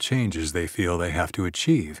all the changes they feel they have to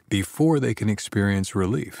achieve before they can experience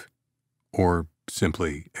relief, or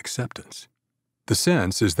simply acceptance. The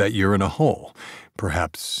sense is that you're in a hole.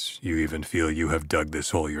 Perhaps you even feel you have dug this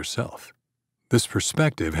hole yourself. This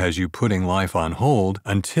perspective has you putting life on hold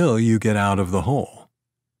until you get out of the hole.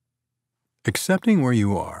 Accepting where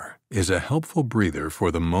you are is a helpful breather for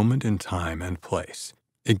the moment in time and place.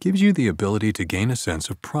 It gives you the ability to gain a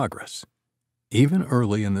sense of progress, even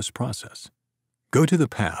early in this process. Go to the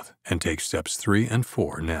path and take steps 3 and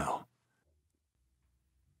 4 now.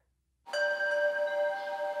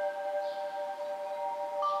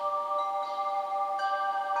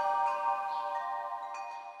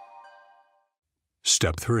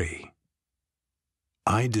 Step 3.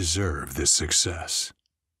 I deserve this success.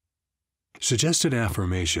 Suggested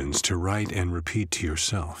affirmations to write and repeat to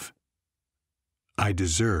yourself. I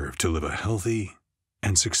deserve to live a healthy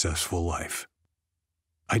and successful life.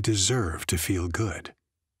 I deserve to feel good.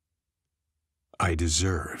 I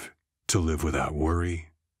deserve to live without worry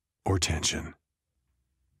or tension.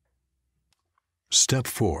 Step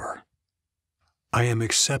 4. I am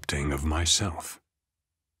accepting of myself.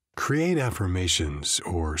 Create affirmations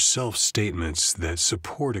or self-statements that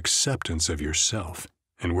support acceptance of yourself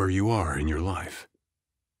and where you are in your life.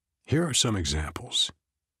 Here are some examples.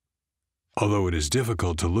 Although it is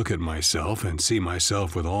difficult to look at myself and see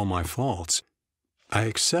myself with all my faults, I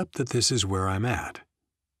accept that this is where I'm at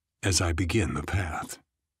as I begin the path.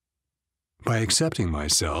 By accepting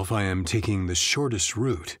myself, I am taking the shortest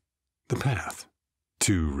route, the path,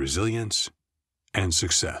 to resilience and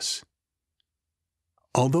success.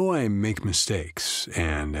 Although I make mistakes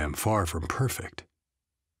and am far from perfect,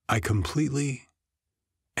 I completely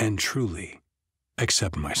and truly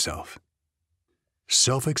accept myself.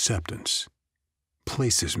 Self-acceptance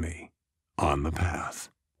places me on the path.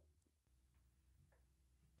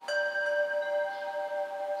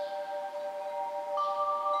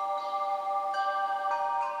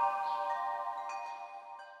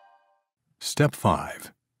 Step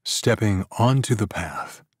 5. Stepping onto the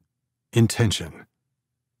path. Intention.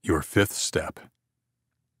 Your 5th step.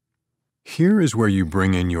 Here is where you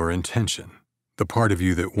bring in your intention. The part of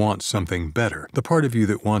you that wants something better, the part of you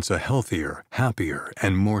that wants a healthier, happier,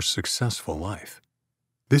 and more successful life.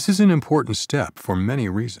 This is an important step for many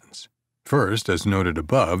reasons. First, as noted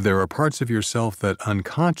above, there are parts of yourself that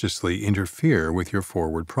unconsciously interfere with your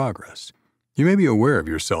forward progress. You may be aware of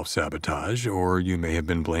your self-sabotage, or you may have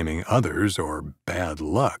been blaming others or bad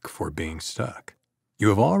luck for being stuck. You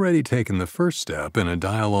have already taken the first step in a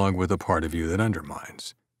dialogue with a part of you that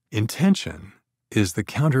undermines. Intention is the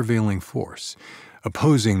countervailing force,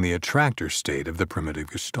 opposing the attractor state of the primitive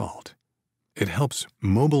gestalt. It helps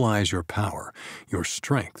mobilize your power, your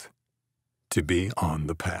strength, to be on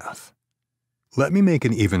the path. Let me make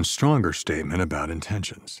an even stronger statement about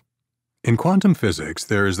intentions. In quantum physics,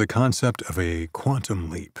 there is the concept of a quantum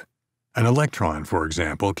leap. An electron, for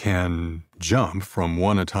example, can jump from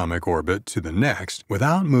one atomic orbit to the next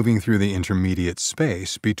without moving through the intermediate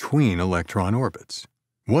space between electron orbits.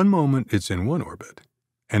 One moment it's in one orbit,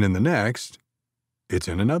 and in the next, it's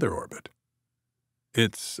in another orbit.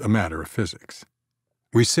 It's a matter of physics.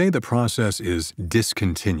 We say the process is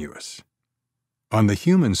discontinuous. On the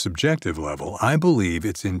human subjective level, I believe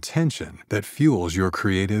it's intention that fuels your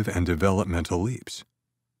creative and developmental leaps.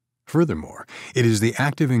 Furthermore, it is the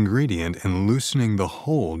active ingredient in loosening the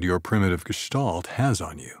hold your primitive gestalt has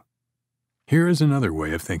on you. Here is another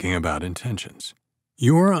way of thinking about intentions.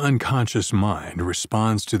 Your unconscious mind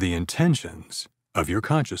responds to the intentions of your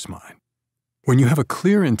conscious mind. When you have a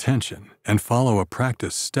clear intention and follow a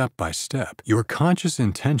practice step by step, your conscious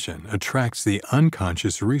intention attracts the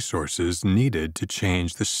unconscious resources needed to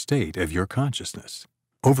change the state of your consciousness.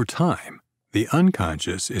 Over time, the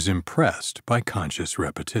unconscious is impressed by conscious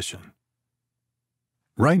repetition.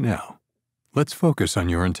 Right now, let's focus on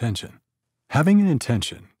your intention. Having an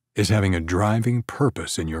intention is having a driving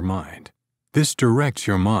purpose in your mind. This directs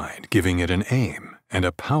your mind, giving it an aim and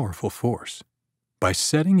a powerful force. By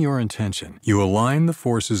setting your intention, you align the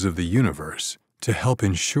forces of the universe to help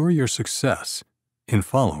ensure your success in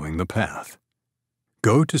following the path.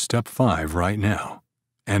 Go to step 5 right now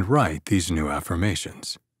and write these new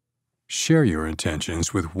affirmations. Share your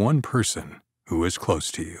intentions with one person who is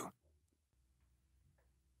close to you.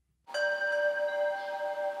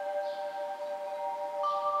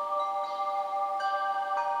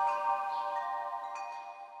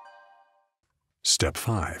 Step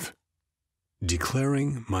 5.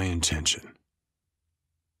 Declaring my intention.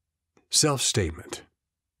 Self-statement.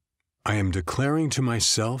 I am declaring to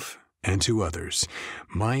myself and to others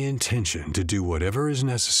my intention to do whatever is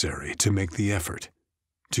necessary to make the effort,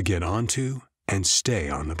 to get onto and stay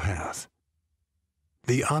on the path.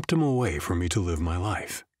 The optimal way for me to live my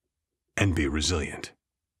life and be resilient.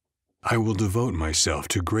 I will devote myself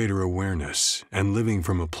to greater awareness and living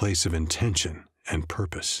from a place of intention and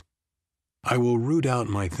purpose. I will root out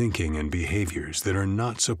my thinking and behaviors that are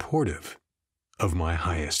not supportive of my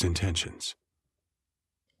highest intentions.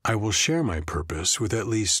 I will share my purpose with at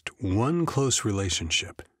least one close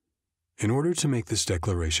relationship in order to make this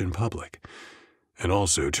declaration public, and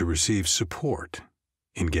also to receive support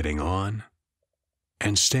in getting on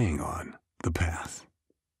and staying on the path.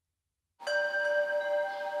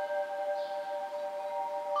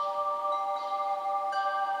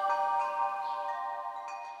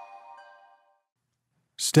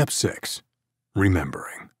 Step 6.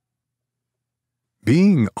 Remembering.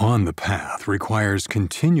 Being on the path requires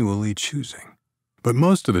continually choosing, but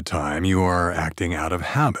most of the time you are acting out of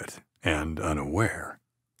habit and unaware.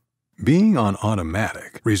 Being on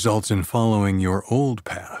automatic results in following your old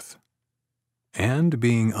path and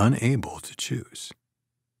being unable to choose.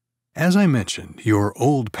 As I mentioned, your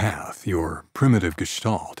old path, your primitive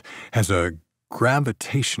gestalt, has a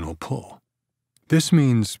gravitational pull. This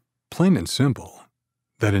means, plain and simple,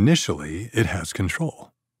 that initially it has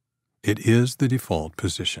control. It is the default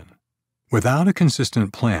position. Without a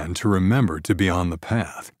consistent plan to remember to be on the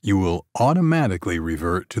path, you will automatically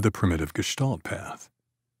revert to the primitive gestalt path.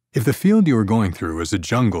 If the field you are going through is a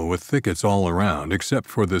jungle with thickets all around except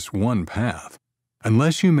for this one path,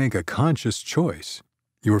 unless you make a conscious choice,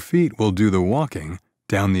 your feet will do the walking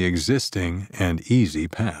down the existing and easy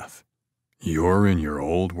path. You're in your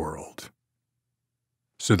old world.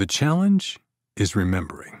 So the challenge is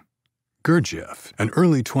remembering. Gurdjieff, an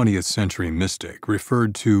early 20th century mystic,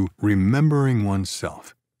 referred to remembering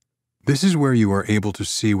oneself. This is where you are able to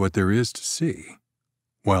see what there is to see,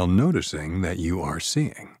 while noticing that you are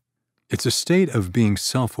seeing. It's a state of being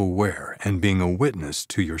self-aware and being a witness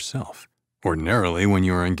to yourself. Ordinarily, when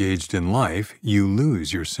you are engaged in life, you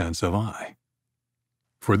lose your sense of I.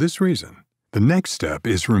 For this reason, the next step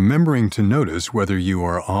is remembering to notice whether you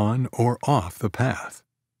are on or off the path.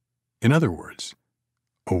 In other words,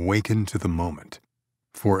 awaken to the moment,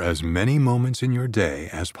 for as many moments in your day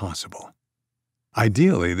as possible.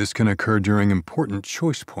 Ideally, this can occur during important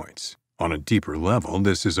choice points. On a deeper level,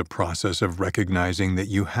 this is a process of recognizing that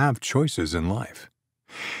you have choices in life.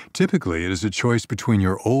 Typically, it is a choice between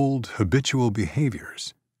your old habitual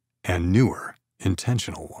behaviors and newer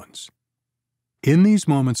intentional ones. In these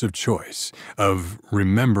moments of choice, of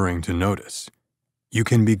remembering to notice, you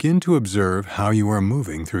can begin to observe how you are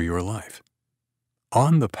moving through your life.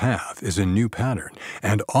 On the path is a new pattern,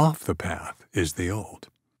 and off the path is the old.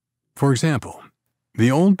 For example, the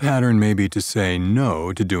old pattern may be to say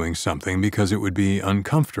no to doing something because it would be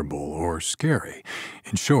uncomfortable or scary,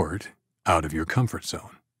 in short, out of your comfort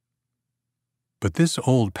zone. But this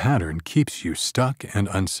old pattern keeps you stuck and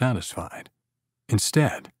unsatisfied.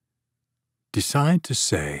 Instead, decide to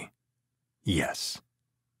say yes.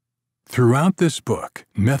 Throughout this book,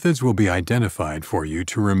 methods will be identified for you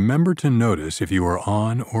to remember to notice if you are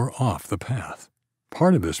on or off the path.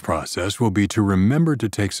 Part of this process will be to remember to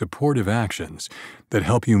take supportive actions that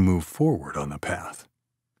help you move forward on the path.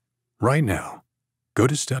 Right now, go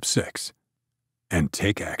to step 6 and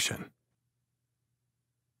take action.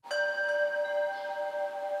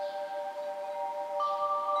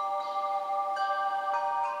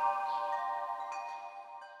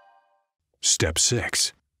 Step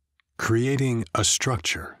 6. Creating a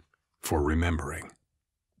structure for remembering.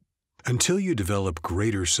 Until you develop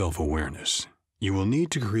greater self-awareness, you will need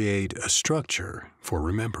to create a structure for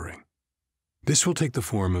remembering. This will take the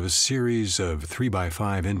form of a series of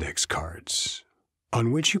 3x5 index cards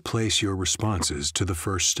on which you place your responses to the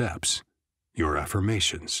first steps, your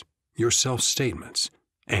affirmations, your self-statements,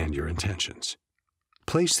 and your intentions.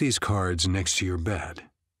 Place these cards next to your bed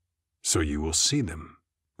so you will see them,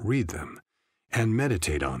 read them, and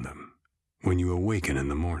meditate on them when you awaken in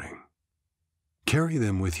the morning. Carry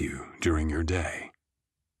them with you during your day.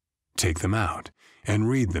 Take them out and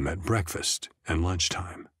read them at breakfast and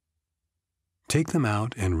lunchtime. Take them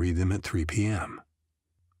out and read them at 3 p.m.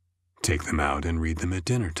 Take them out and read them at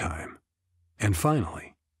dinner time. And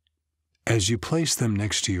finally, as you place them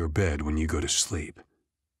next to your bed when you go to sleep,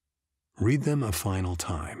 read them a final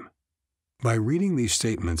time. By reading these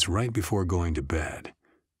statements right before going to bed,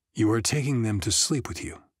 you are taking them to sleep with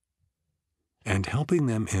you and helping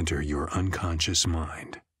them enter your unconscious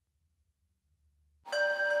mind.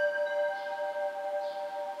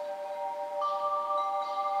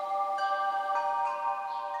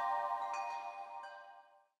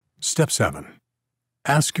 Step 7.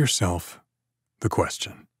 Ask yourself the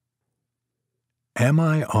question: am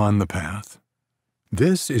I on the path?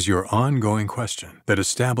 This is your ongoing question that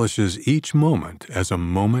establishes each moment as a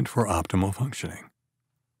moment for optimal functioning.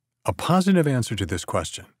 A positive answer to this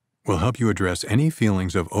question will help you address any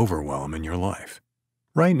feelings of overwhelm in your life.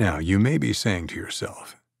 Right now, you may be saying to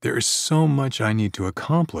yourself, there is so much I need to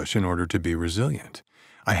accomplish in order to be resilient.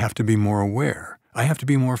 I have to be more aware. I have to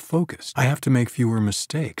be more focused. I have to make fewer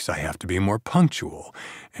mistakes. I have to be more punctual,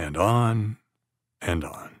 and on and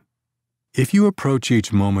on. If you approach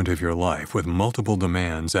each moment of your life with multiple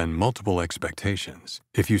demands and multiple expectations,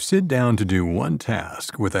 if you sit down to do one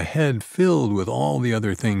task with a head filled with all the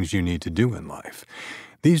other things you need to do in life,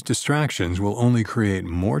 these distractions will only create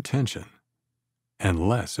more tension and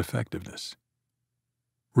less effectiveness.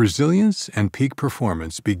 Resilience and peak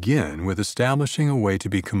performance begin with establishing a way to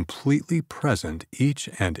be completely present each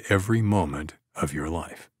and every moment of your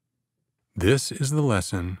life. This is the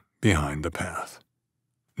lesson behind the path.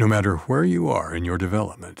 No matter where you are in your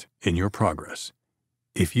development, in your progress,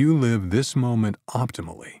 if you live this moment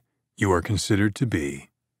optimally, you are considered to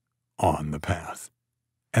be on the path.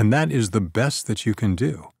 And that is the best that you can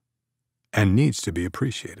do and needs to be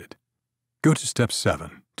appreciated. Go to step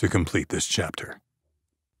 7 to complete this chapter.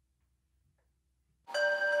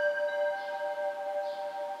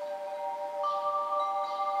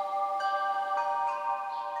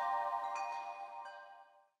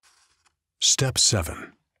 Step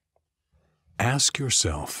 7. Ask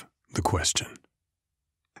yourself the question.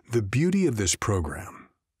 The beauty of this program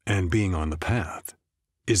and being on the path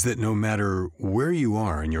is that no matter where you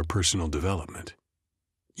are in your personal development,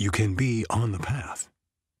 you can be on the path.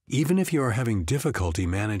 Even if you are having difficulty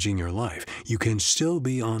managing your life, you can still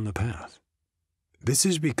be on the path. This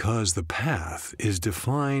is because the path is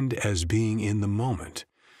defined as being in the moment,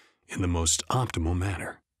 in the most optimal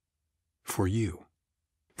manner for you.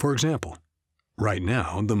 For example, right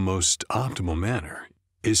now, the most optimal manner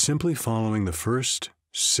is simply following the first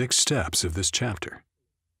 6 steps of this chapter.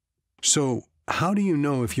 So, how do you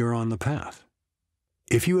know if you're on the path?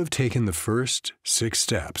 If you have taken the first 6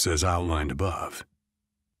 steps as outlined above,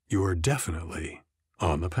 you are definitely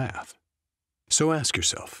on the path. So ask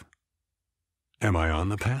yourself, am I on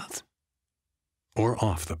the path or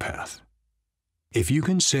off the path? If you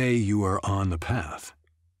can say you are on the path,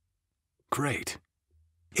 great.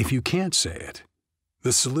 If you can't say it,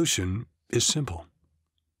 the solution is simple.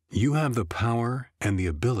 You have the power and the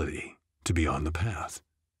ability to be on the path.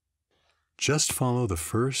 Just follow the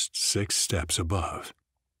first 6 steps above,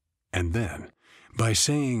 and then, by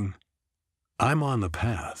saying, I'm on the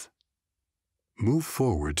path, move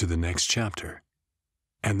forward to the next chapter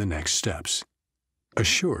and the next steps,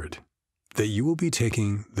 assured that you will be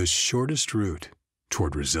taking the shortest route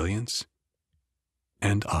toward resilience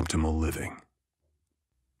and optimal living.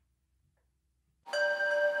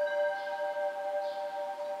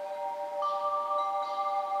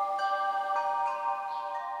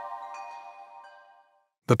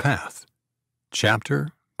 The path. chapter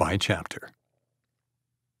by chapter.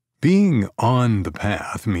 Being on the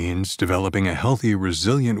path means developing a healthy,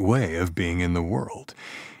 resilient way of being in the world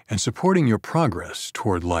and supporting your progress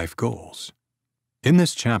toward life goals. In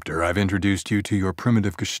this chapter, I've introduced you to your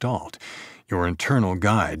primitive gestalt, your internal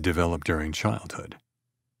guide developed during childhood.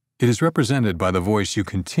 It is represented by the voice you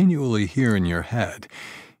continually hear in your head,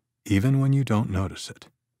 even when you don't notice it.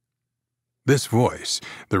 This voice,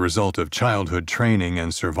 the result of childhood training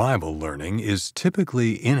and survival learning, is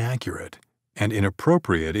typically inaccurate and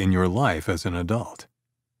inappropriate in your life as an adult.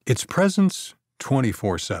 Its presence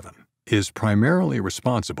 24/7 is primarily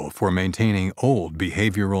responsible for maintaining old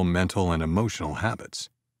behavioral, mental, and emotional habits.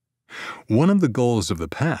 One of the goals of the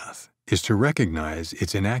path is to recognize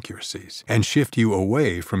its inaccuracies and shift you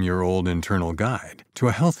away from your old internal guide to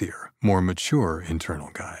a healthier, more mature internal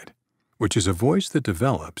guide, which is a voice that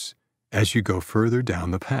develops as you go further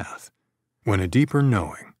down the path, when a deeper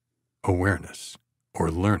knowing, awareness,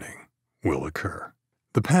 or learning will occur.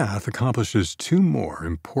 The path accomplishes two more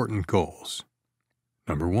important goals.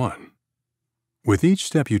 Number one, with each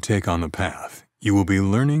step you take on the path, you will be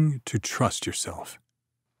learning to trust yourself.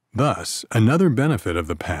 Thus, another benefit of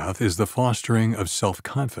the path is the fostering of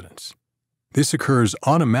self-confidence. This occurs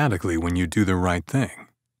automatically when you do the right thing,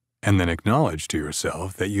 and then acknowledge to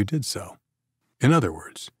yourself that you did so. In other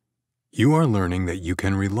words, you are learning that you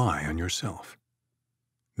can rely on yourself.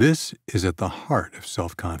 This is at the heart of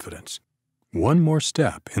self-confidence, one more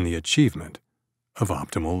step in the achievement of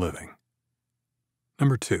optimal living.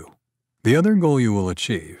 Number two, the other goal you will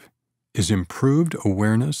achieve is improved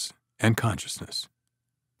awareness and consciousness.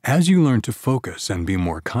 As you learn to focus and be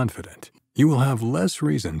more confident, you will have less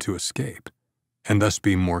reason to escape, and thus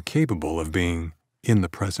be more capable of being in the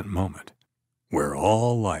present moment, where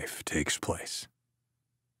all life takes place.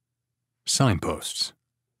 Signposts.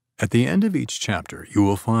 At the end of each chapter, you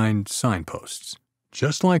will find signposts.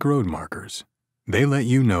 Just like road markers, they let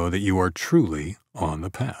you know that you are truly on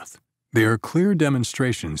the path. They are clear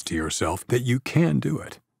demonstrations to yourself that you can do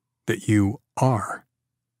it, that you are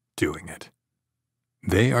doing it.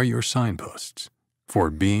 They are your signposts for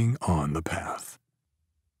being on the path.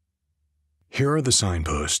 Here are the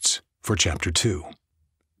signposts for Chapter 2.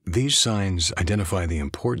 These signs identify the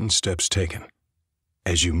important steps taken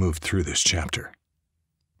as you move through this chapter.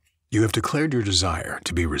 You have declared your desire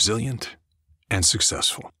to be resilient and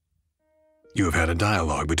successful. You have had a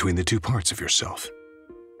dialogue between the two parts of yourself.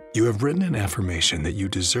 You have written an affirmation that you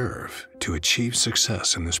deserve to achieve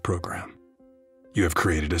success in this program. You have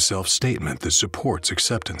created a self-statement that supports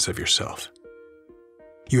acceptance of yourself.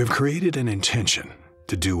 You have created an intention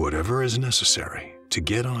to do whatever is necessary to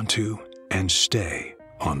get onto and stay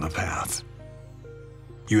on the path.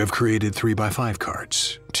 You have created 3x5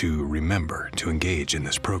 cards to remember to engage in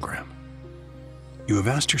this program. You have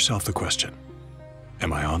asked yourself the question,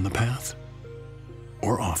 am I on the path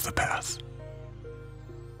or off the path?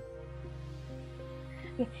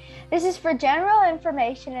 This is for general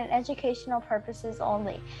information and educational purposes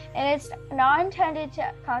only, and it's not intended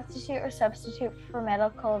to constitute or substitute for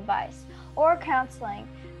medical advice or counseling,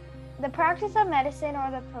 the practice of medicine,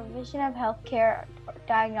 or the provision of healthcare, or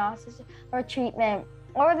diagnosis, or treatment,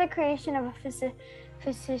 or the creation of a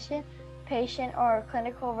physician-patient or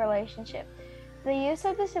clinical relationship. The use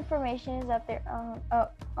of this information is at their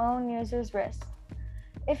own user's risk.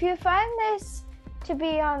 If you find this to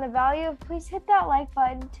be on the value, please hit that like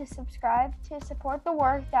button to subscribe to support the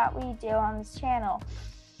work that we do on this channel.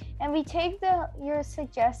 And we take your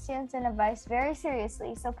suggestions and advice very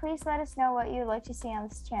seriously, so please let us know what you'd like to see on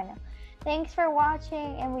this channel. Thanks for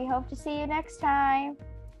watching, and we hope to see you next time.